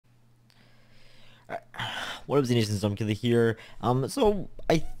What up, Z Nation? Killer here. So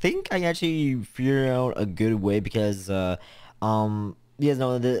I think I actually figured out a good way because, you guys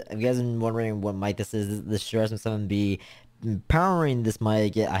know that if you guys been wondering what mic this is, the Shure SM7B. Powering this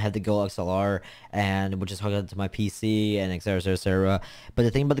mic, I had the Go XLR, and which is hooked up to my PC and etc. etc. etc. But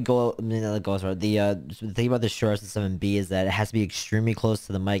the thing about the Go, I mean, not the Go XLR, the thing about the Shure SM7B is that it has to be extremely close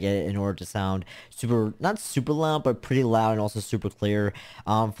to the mic in order to sound super, not super loud, but pretty loud and also super clear.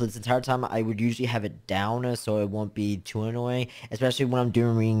 For this entire time, I would usually have it down so it won't be too annoying, especially when I'm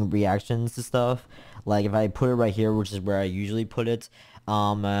doing reactions to stuff. Like if I put it right here, which is where I usually put it,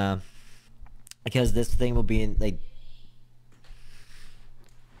 because this thing will be in like.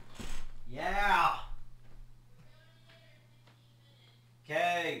 Yeah.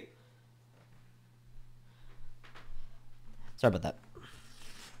 Okay. Sorry about that.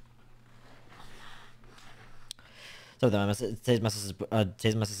 So today's my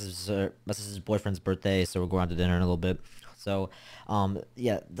sister's boyfriend's birthday, so we're going out to dinner in a little bit. So,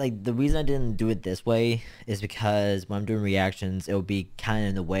 yeah, like the reason I didn't do it this way is because when I'm doing reactions, it would be kind of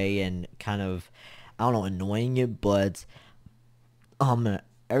in the way and kind of, I don't know, annoying it, but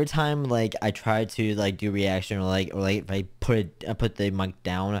every time like I try to like do reaction or like if I put the mic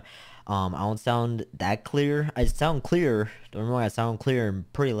down, I don't sound that clear. I sound clear. Don't remember, I sound clear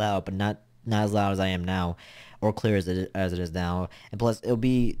and pretty loud, but not as loud as I am now, or clear as it is now. And plus, it'll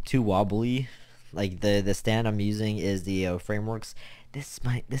be too wobbly. Like the stand I'm using is the Frameworks. This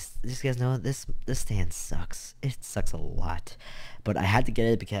guys know this stand sucks. It sucks a lot, but I had to get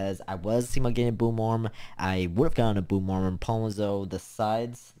it because I was thinking about getting a boom arm. I would have gotten a boom arm. And problem was though the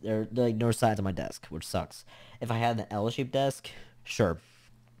sides, they're like no sides on my desk, which sucks. If I had an L-shaped desk, sure,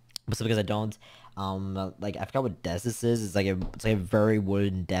 but so because I don't, like I forgot what desk this is. It's like a very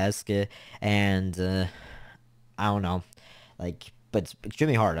wooden desk, and I don't know, like, but it's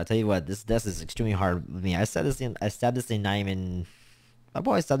extremely hard. I'll tell you what, this desk is extremely hard with me. I stabbed this thing not even. I've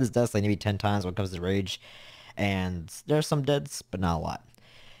always stabbed this desk like maybe 10 times when it comes to rage, and there's some deads, but not a lot.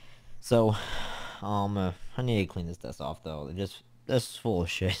 So, I need to clean this desk off though. It's full of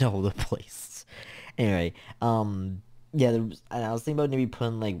shit all over the place. Anyway, yeah, and I was thinking about maybe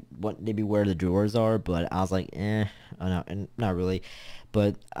putting like what maybe where the drawers are, but I was like, I know, and not really.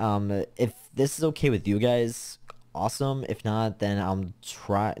 But if this is okay with you guys, awesome. If not, then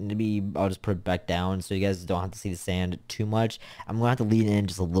maybe I'll just put it back down so you guys don't have to see the sand too much. I'm gonna have to lean in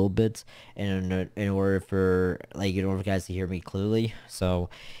just a little bit in order for you guys to hear me clearly. So,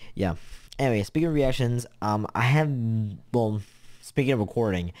 yeah. Anyway, speaking of reactions, I have, well, speaking of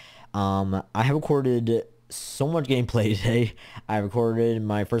recording, I have recorded so much gameplay today. I recorded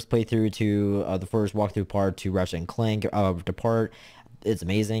my first playthrough to the first walkthrough part to Ratchet and Clank to part. It's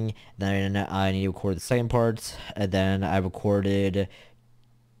amazing. Then I need to record the second part, and then I recorded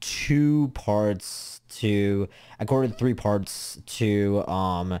I recorded 3 parts to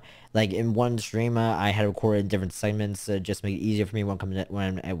like in one stream. I had recorded different segments just to make it easier for me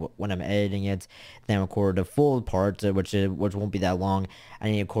when I'm editing it. Then I recorded a full part which won't be that long.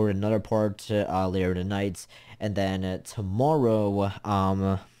 I need to record another part later tonight, and then tomorrow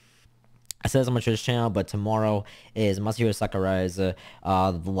I said this on my Twitch channel, but tomorrow is Masahiro Sakurai's the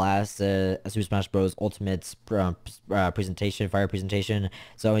last Super Smash Bros. Ultimate presentation, fire presentation.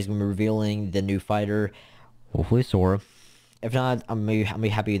 So he's gonna be revealing the new fighter, hopefully Sora. If not, I'm gonna be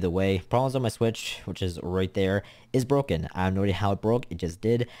happy either way. Problems on my Switch, which is right there, is broken. I have no idea how it broke. It just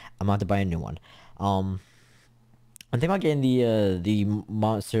did. I'm about to buy a new one. I'm thinking about getting the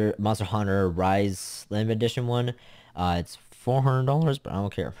Monster Hunter Rise Limited Edition one. It's $400, but I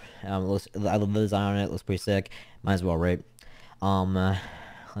don't care. I love the design on it. It looks pretty sick. Might as well, right?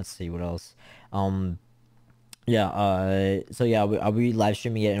 Let's see what else. Yeah. So yeah, I'll be live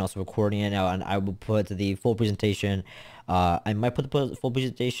streaming it and also recording it now, and I will put the full presentation. I might put the full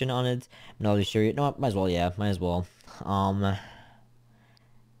presentation on it. I'm not really sure yet. No, might as well. Yeah, might as well.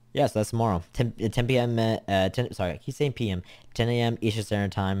 Yeah, so that's tomorrow, 10 p.m. 10. Sorry, I keep saying p.m. 10 a.m. Eastern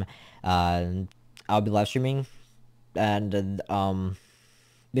Standard Time. I'll be live streaming, and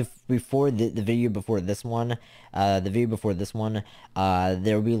before the video before this one, there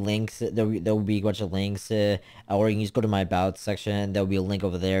will be links. There will be a bunch of links, or you can just go to my about section. There will be a link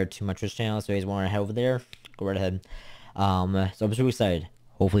over there to my Twitch channel. So if you guys want to head over there, go right ahead. So I'm super excited.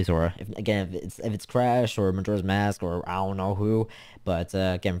 Hopefully Sora. If it's Crash or Majora's Mask or I don't know who, but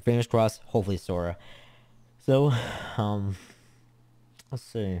again, fingers crossed. Hopefully Sora. So, let's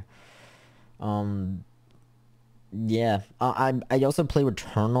see. Yeah. I also play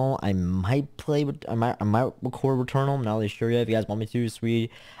Returnal. I might record Returnal. I'm not really sure yet. If you guys want me to,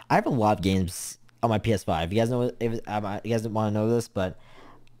 sweet. I have a lot of games on my PS5. You guys know if you guys want to know this, but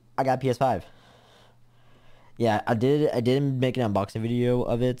I got PS5. Yeah, I did make an unboxing video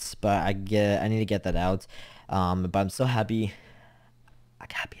of it, but I need to get that out. But I'm so happy. I'm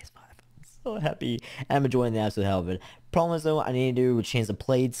happy as fuck. I'm so happy. And I'm enjoying the absolute hell of it. Problem is though, I need to change the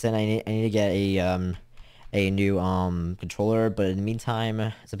plates, and I need to get a new controller. But in the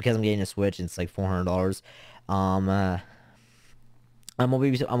meantime, so because I'm getting a Switch, it's like $400. Um, uh, I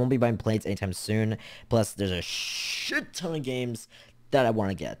won't be buying plates anytime soon. Plus, there's a shit ton of games that I want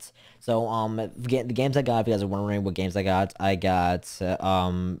to get. So the games I got, if you guys are wondering what games I got Ratchet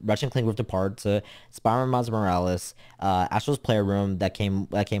and Clank Rift Apart, Spider-Man Miles Morales, Astro's Playroom that came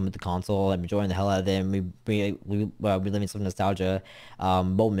with the console. I'm enjoying the hell out of it. And we living some nostalgia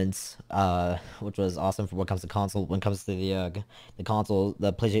moments, which was awesome for what comes to console. When it comes to the console,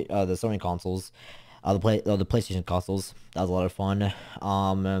 the PlayStation, the Sony consoles. The PlayStation consoles. That was a lot of fun.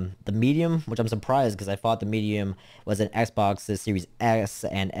 The Medium, which I'm surprised because I thought the Medium was an Xbox Series S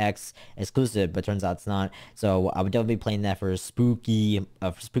and X exclusive, but turns out it's not. So I would definitely be playing that for spooky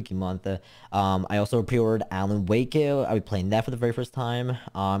month. I also pre-ordered Alan Wake. I'll be playing that for the very first time.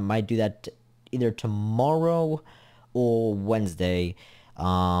 Might do that either tomorrow or Wednesday.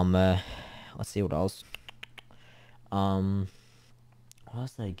 Let's see what else. What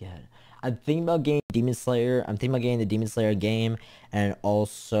else did I get? I'm thinking about getting Demon Slayer. I'm thinking about getting the Demon Slayer game, and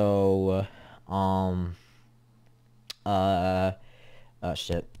also, uh,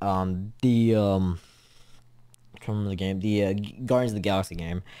 shit. From the game, the Guardians of the Galaxy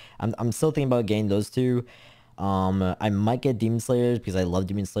game. I'm still thinking about getting those two. I might get Demon Slayer because I love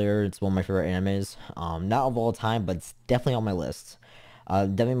Demon Slayer. It's one of my favorite animes. Not of all time, but it's definitely on my list.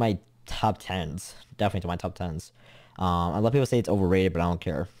 Definitely my top tens. Definitely to my top tens. A lot of people say it's overrated, but I don't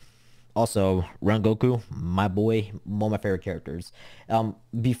care. Also, Rengoku, my boy, one of my favorite characters.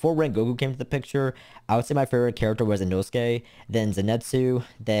 Before Rengoku came to the picture, I would say my favorite character was Inosuke, then Zenitsu,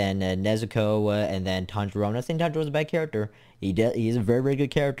 then Nezuko, and then Tanjiro. I'm not saying Tanjiro is a bad character. He's a very, very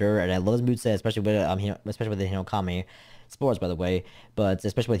good character, and I love his moveset, especially with the Hinokami. Spoilers, by the way, but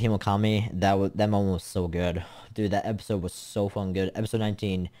especially with Hinokami, that moment was so good. Dude, that episode was so fun good. Episode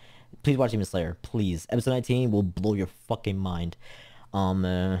 19. Please watch Demon Slayer, please. Episode 19 will blow your fucking mind.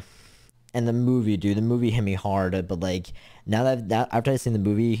 And the movie, dude, the movie hit me hard. But like now after I've seen the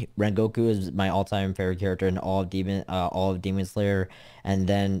movie, Rengoku is my all-time favorite character in all of Demon Slayer, and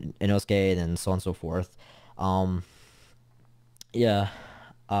then Inosuke, and so on and so forth. Um, yeah.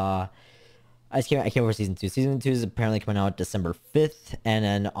 Uh, I can't wait for season two. Season two is apparently coming out December 5th, and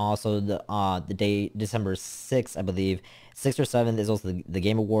then also the day December 6th, I believe. 6th or 7th is also the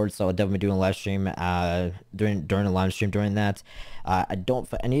Game Awards, so I'll definitely be doing a live stream during the live stream during that. I need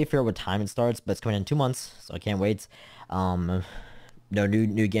to figure out what time it starts, but it's coming in 2 months, so I can't wait. No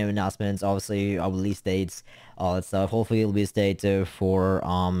new game announcements, obviously, release dates, all that stuff. Hopefully it'll be a date for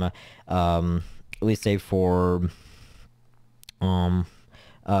release date for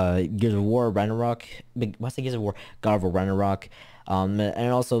Gears of War, Ragnarok. What's the Gears of War? God of War, Ragnarok.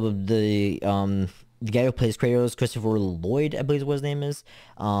 And also the guy who plays Kratos, Christopher Lloyd, I believe is what his name is.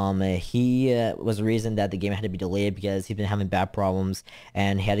 He was the reason that the game had to be delayed because he's been having back problems,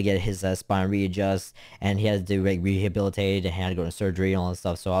 and he had to get his spine readjust, and he had to do like rehabilitate, and he had to go to surgery and all that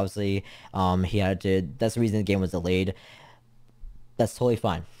stuff. So obviously, he had to. That's the reason the game was delayed. That's totally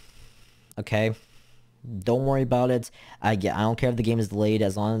fine. Okay. Don't worry about it. I don't care if the game is delayed,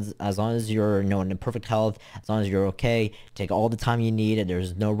 as long as you're in perfect health, as long as you're okay. Take all the time you need, and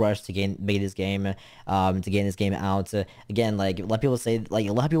there's no rush to make this game to getting this game out. Again, like a lot of people say, like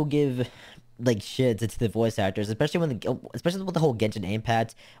a lot of people give like shit to the voice actors, especially with the whole Genshin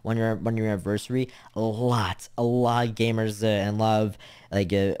Impact when your anniversary. A lot of gamers and a lot of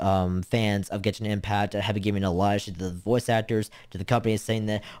fans of Genshin Impact have been giving a lot of shit to the voice actors, to the companies, saying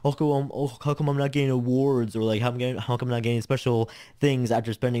that how come I'm not getting awards, or like how come I'm not getting special things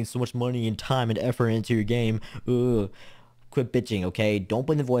after spending so much money and time and effort into your game. Ugh. Quit bitching, okay? Don't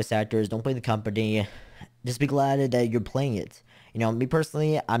blame the voice actors, don't blame the company. Just be glad that you're playing it. Me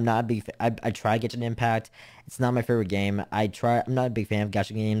personally, I'm not a big. I try Genshin Impact. It's not my favorite game. I'm not a big fan of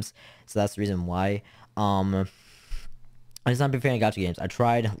gacha games, so that's the reason why. I'm just not a big fan of gacha games. I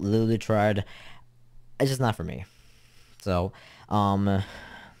tried, literally tried. It's just not for me. So, let's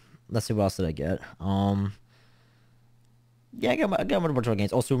see what else did I get. Yeah, I got a bunch of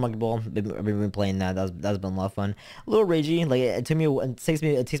games. Oh, Super Monkey Ball. I've been playing that. That's been a lot of fun. A little ragey. Like it takes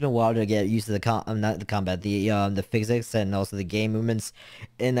me a while to get used to not the combat, the physics, and also the game movements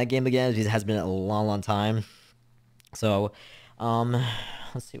in that game again. It has been a long, long time. So, let's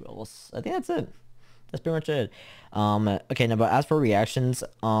see what else. I think that's it. That's pretty much it. Okay, now, but as for reactions,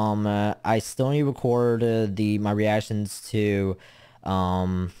 I still need to record my reactions to,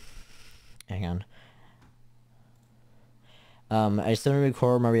 hang on. I still need to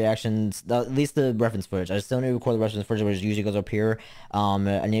record my reactions, at least the reference footage. I still need to record the reference footage, which usually goes up here. I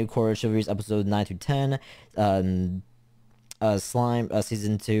need to record Chivalry's episode 9 to 10. Slime,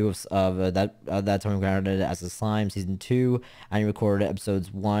 season 2 of that time grounded as a slime, season 2. I need to record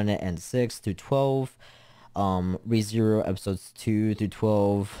episodes 1 and 6 through 12. ReZero episodes 2 through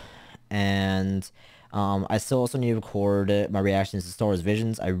 12. And I still also need to record my reactions to Star Wars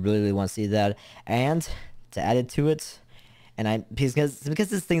Visions. I really want to see that. And to add it to it, and because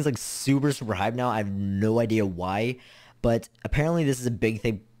this thing's like super hype now, I have no idea why, but apparently this is a big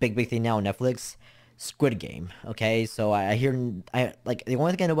thing now on Netflix. Squid Game. Okay, so I hear like the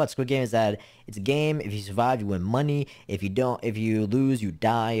only thing I know about Squid Game is that it's a game. If you survive, you win money. If you lose, you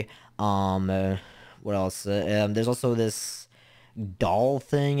die. What else? There's also this doll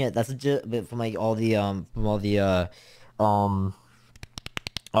thing. That's legit from like from all the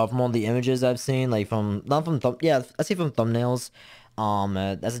from all the images I've seen, like not from yeah, I see from thumbnails.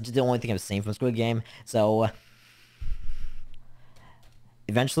 That's the only thing I've seen from Squid Game. So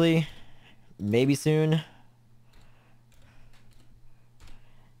eventually, maybe soon.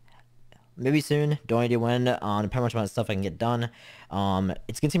 Maybe soon. Don't idea when. Depending on how much stuff I can get done.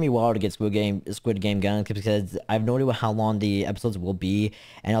 It's gonna take me a while to get Squid Game done because I have no idea how long the episodes will be,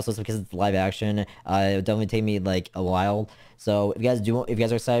 and also because it's live action. It'll definitely take me like a while. So if you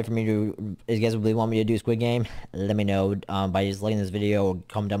guys are excited for me to, if you guys really want me to do Squid Game, let me know by just liking this video or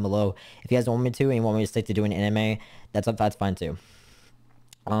comment down below. If you guys don't want me to and you want me to stick to doing anime, that's fine too.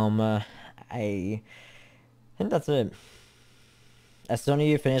 I think that's it. I still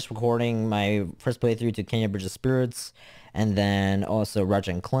need to finish recording my first playthrough to Kena Bridge of Spirits, and then also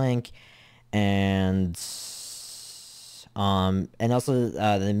Ratchet and Clank, and also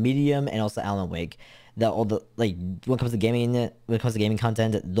the Medium, and also Alan Wake. All the like when it comes to gaming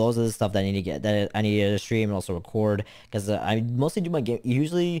content, those are the stuff that I need to get, that I need to stream and also record, because I mostly do my game.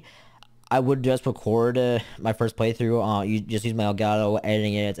 Usually, I would just record my first playthrough. You just use my Elgato,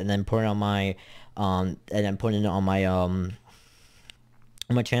 editing it, and then putting it on my and then putting it on my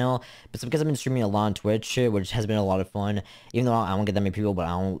channel. But it's because I've been streaming a lot on Twitch, which has been a lot of fun. Even though I don't get that many people, but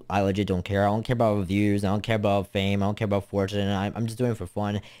I legit don't care. I don't care about reviews. I don't care about fame. I don't care about fortune. I'm just doing it for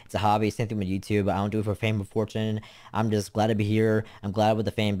fun. It's a hobby. Same thing with YouTube. I don't do it for fame or fortune. I'm just glad to be here. I'm glad with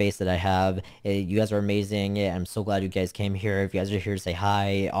the fan base that I have. You guys are amazing. I'm so glad you guys came here. If you guys are here to say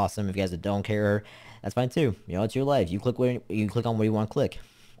hi, awesome. If you guys don't care, that's fine too. You know, it's your life. You click on what you want to click.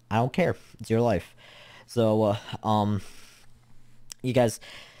 I don't care. It's your life. So you guys,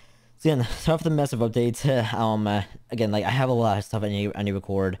 so again, sorry for the massive update. Again, like I have a lot of stuff I need to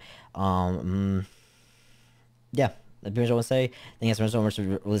record. Yeah, that's pretty much what I want to say. Thank you guys so much for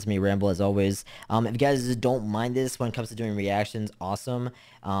listening to me ramble as always. If you guys don't mind this when it comes to doing reactions, awesome.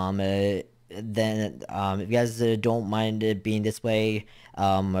 Then if you guys don't mind it being this way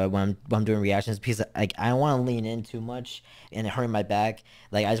when I'm doing reactions, because like I don't want to lean in too much and hurting my back.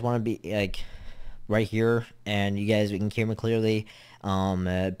 Like I just want to be like right here, and you guys can hear me clearly.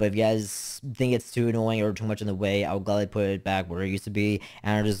 But if you guys think it's too annoying or too much in the way, I'll gladly put it back where it used to be,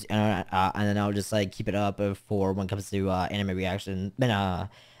 and and then I'll just like keep it up for when it comes to anime reaction.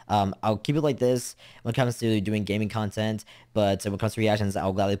 I'll keep it like this when it comes to doing gaming content, but when it comes to reactions,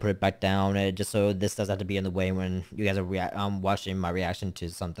 I'll gladly put it back down, just so this doesn't have to be in the way when you guys are watching my reaction to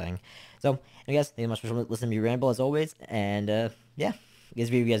something. So, anyway guys, thank you so much for listening to me ramble as always, and yeah, this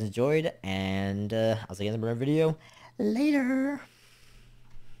video you guys enjoyed, and I'll see you guys in another video later.